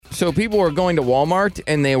So people were going to Walmart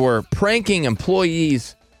and they were pranking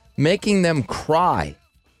employees, making them cry.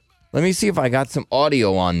 Let me see if I got some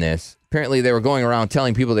audio on this. Apparently, they were going around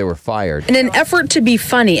telling people they were fired. In an effort to be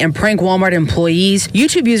funny and prank Walmart employees,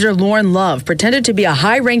 YouTube user Lauren Love pretended to be a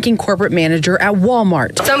high-ranking corporate manager at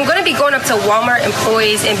Walmart. So I'm going to be going up to Walmart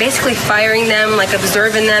employees and basically firing them, like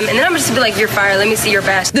observing them, and then I'm just going to be like, you're fired, let me see your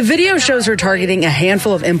badge. The video shows her targeting a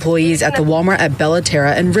handful of employees at the Walmart at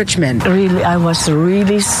Bellaterra in Richmond. Really, I was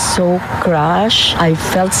really so crushed. I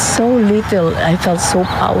felt so little. I felt so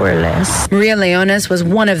powerless. Maria Leones was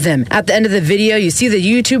one of them. At the end of the video, you see the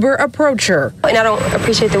YouTuber approach her. And I don't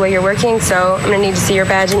appreciate the way you're working, so I'm going to need to see your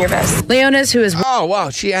badge and your vest. Leones, who is... Oh, wow.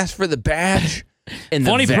 She asked for the badge and the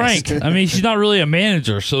funny vest. prank. I mean, she's not really a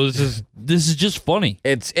manager, so this is just funny.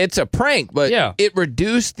 It's a prank, but yeah. It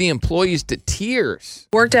reduced the employees to tears.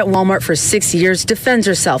 Worked at Walmart for 6 years, defends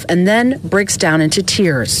herself, and then breaks down into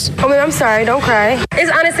tears. Oh, man, I'm sorry. Don't cry.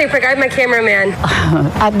 It's honestly a prank. I have my cameraman.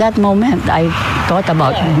 At that moment, I thought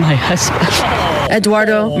about my husband.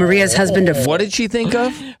 Eduardo, Maria's husband of... What did she think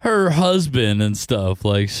of? Her husband and stuff.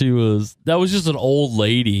 Like, that was just an old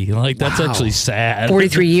lady. Like, that's actually sad.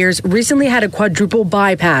 43 years, recently had a quadruple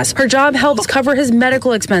bypass. Her job helps cover his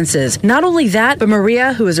medical expenses. Not only that, but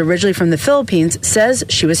Maria, who is originally from the Philippines, says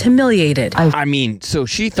she was humiliated. I mean, so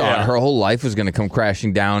she thought her whole life was going to come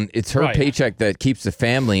crashing down. It's her paycheck that keeps the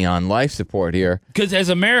family on life support here. Because as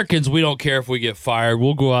Americans, we don't care if we get fired.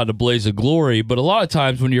 We'll go out in a blaze of glory. But a lot of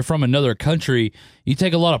times when you're from another country, you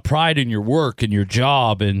take a lot of pride in your work and your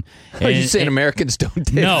job. And Are you saying Americans don't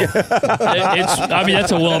take No. I mean,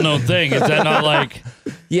 that's a well-known thing. Is that not like...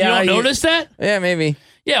 Yeah, you don't notice that? Yeah, maybe.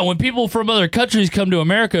 Yeah, when people from other countries come to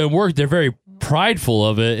America and work, they're very prideful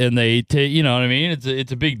of it, and they take, you know what I mean?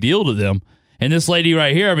 It's a big deal to them. And this lady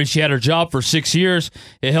right here, I mean, she had her job for 6 years.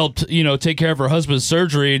 It helped, take care of her husband's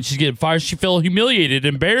surgery, and she's getting fired. She felt humiliated,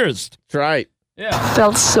 embarrassed. That's right. Yeah.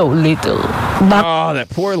 Felt so little. Oh, that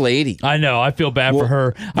poor lady. I know. I feel bad for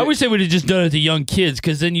her. I wish they would have just done it to young kids,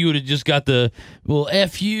 because then you would have just got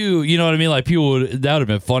F you. You know what I mean? Like, that would have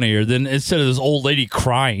been funnier than instead of this old lady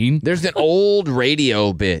crying. There's an old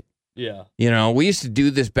radio bit. Yeah. We used to do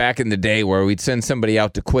this back in the day where we'd send somebody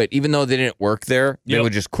out to quit. Even though they didn't work there, they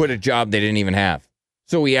would just quit a job they didn't even have.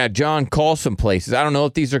 So we had John call some places. I don't know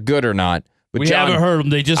if these are good or not. But we John, haven't heard them.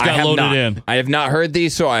 They just got loaded in. I have not heard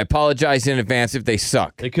these, so I apologize in advance if they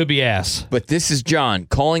suck. They could be ass. But this is John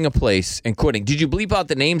calling a place and quitting. Did you bleep out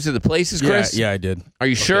the names of the places, Chris? Yeah, I did. Are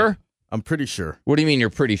you sure? I'm pretty sure. What do you mean you're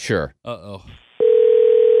pretty sure? Uh-oh.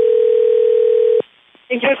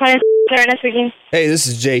 Thank you for calling. Serena speaking. Hey, this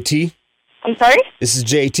is JT. I'm sorry? This is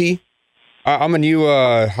JT. I'm a new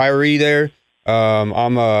hiree there.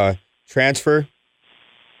 I'm a transfer.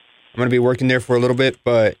 I'm going to be working there for a little bit,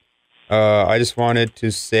 but I just wanted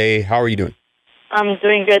to say, how are you doing? I'm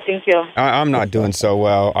doing good, thank you. I'm not doing so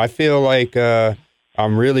well. I feel like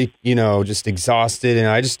I'm really, just exhausted, and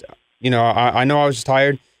I just, I know I was just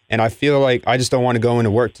tired, and I feel like I just don't want to go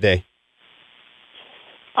into work today.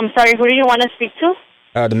 I'm sorry, who do you want to speak to?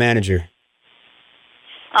 The manager.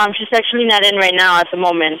 She's actually not in right now at the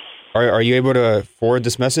moment. Are you able to forward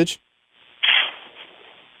this message?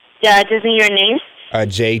 Yeah, just need your name.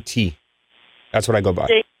 JT. That's what I go by.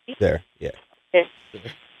 JT? There, yeah.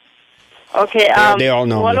 Okay. They all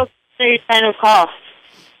know what me. location are you trying to call?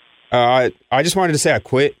 I just wanted to say I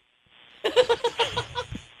quit.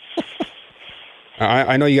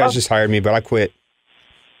 I know you guys just hired me, but I quit.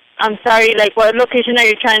 I'm sorry, what location are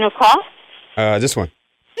you trying to call? This one.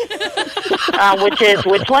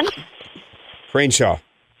 Which one? Crenshaw.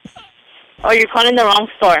 Oh, you're calling the wrong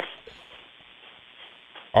store.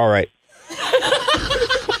 All right.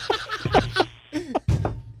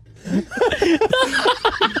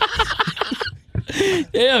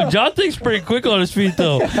 Damn, John thinks pretty quick on his feet,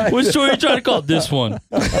 though. What store are you trying to call? This one.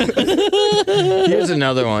 Here's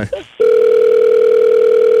another one.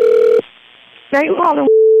 Hey,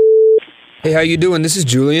 how you doing? This is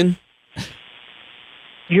Julian.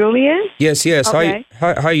 Julian? Yes. Okay.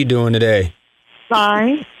 How you doing today?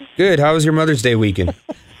 Fine. Good. How was your Mother's Day weekend?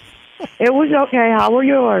 It was okay. How were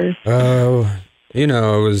yours? I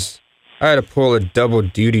had to pull a double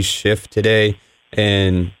duty shift today,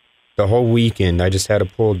 and the whole weekend I just had to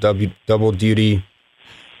pull double duty.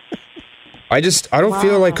 I don't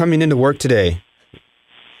feel like coming into work today.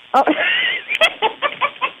 Oh.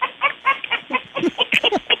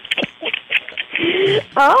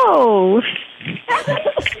 Oh.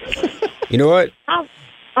 You know what?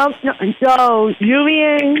 So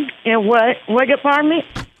Julian in what department?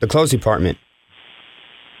 The clothes department.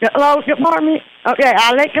 The clothes department? Okay,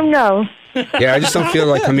 I'll let them know. Yeah, I just don't feel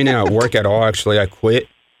like coming in at work at all, actually. I quit.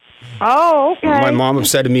 Oh, okay. My mom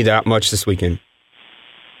upset me that much this weekend.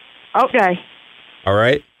 Okay. All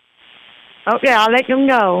right? Okay, I'll let them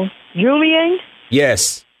know. Julian?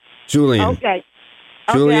 Yes. Julian. Okay.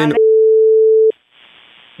 Julian.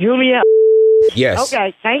 Julia. Yes.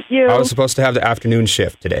 Okay, thank you. I was supposed to have the afternoon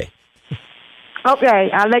shift today. Okay,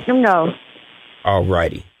 I'll let them know. All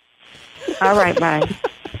righty. All right, bye.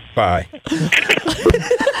 Bye.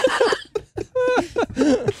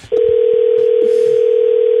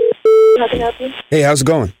 How can I help you? Hey, how's it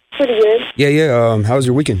going? Pretty good. Yeah. How was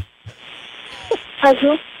your weekend? How's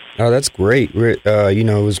you? Oh, that's great. It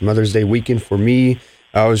was Mother's Day weekend for me.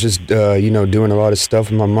 I was just, doing a lot of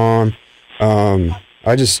stuff with my mom.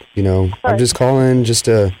 I'm just calling just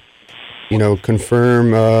to,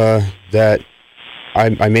 confirm that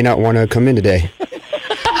I may not want to come in today.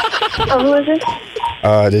 Who is this?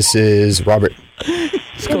 This is Robert.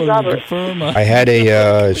 Who's Robert? I had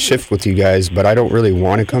a shift with you guys, but I don't really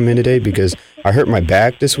want to come in today because I hurt my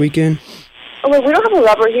back this weekend. Oh, wait, we don't have a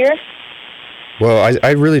Robert here. Well,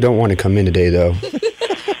 I really don't want to come in today, though.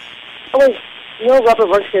 Oh, wait, no Robert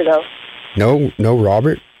works here, though. No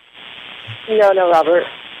Robert? No, Robert.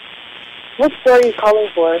 What store are you calling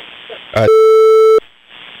for?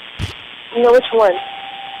 No, which one?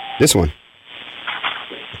 This one.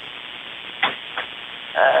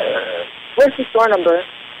 Where's the store number?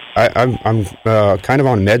 I'm kind of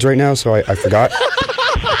on meds right now, so I forgot.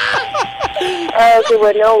 Okay,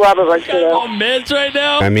 well, no Robert works here, though. On meds right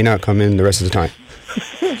now? I may not come in the rest of the time.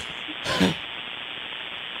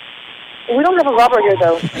 We don't have a Robert here,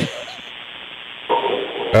 though.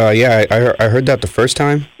 Yeah, I heard that the first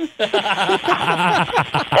time. Yeah,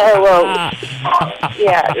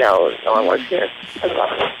 no one works here.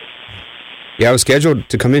 Yeah, I was scheduled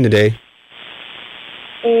to come in today.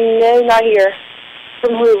 No, not here.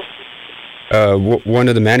 From who? One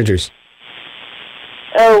of the managers.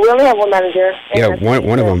 Oh, we only have one manager. Yeah,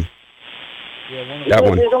 one of them. That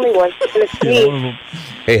one. There's only one. It's me.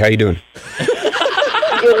 Hey, how you doing?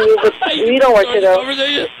 You don't work here,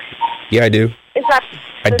 though. Yeah, I do.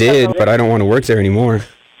 I did, but I don't want to work there anymore.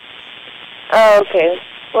 Oh, okay.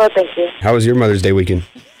 Well, thank you. How was your Mother's Day weekend?